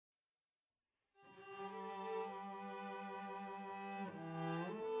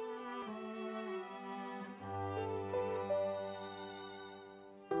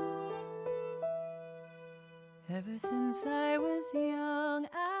Ever since I was young,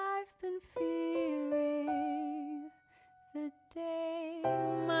 I've been fearing the day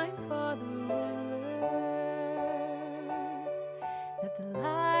my father would learn that the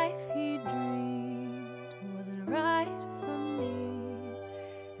life he dreamed wasn't right for me,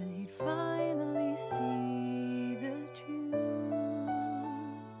 and he'd finally see the truth.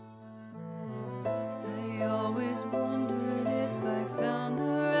 I always wondered if I found the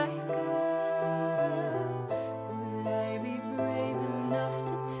right girl, would I be brave enough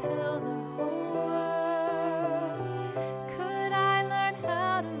to tell the whole world? Could I learn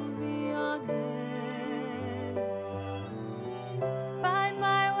how to be honest? Find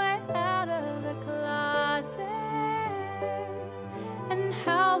my way out of the closet? And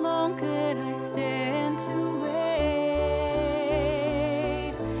how long could I stand to wait?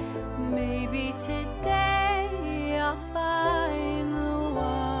 Maybe today I'll find the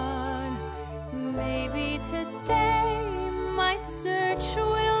one. Maybe today my search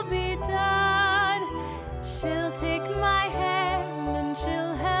will be done. She'll take my hand and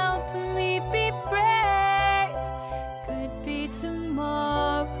she'll help me be brave. Could be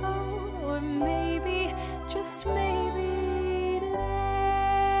tomorrow, or maybe, just maybe today.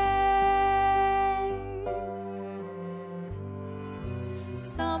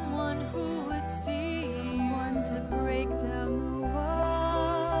 Someone who would see, someone to break down the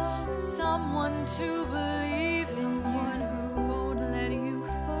walls, someone to believe in, someone who won't let you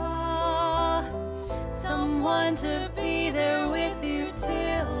fall, someone to be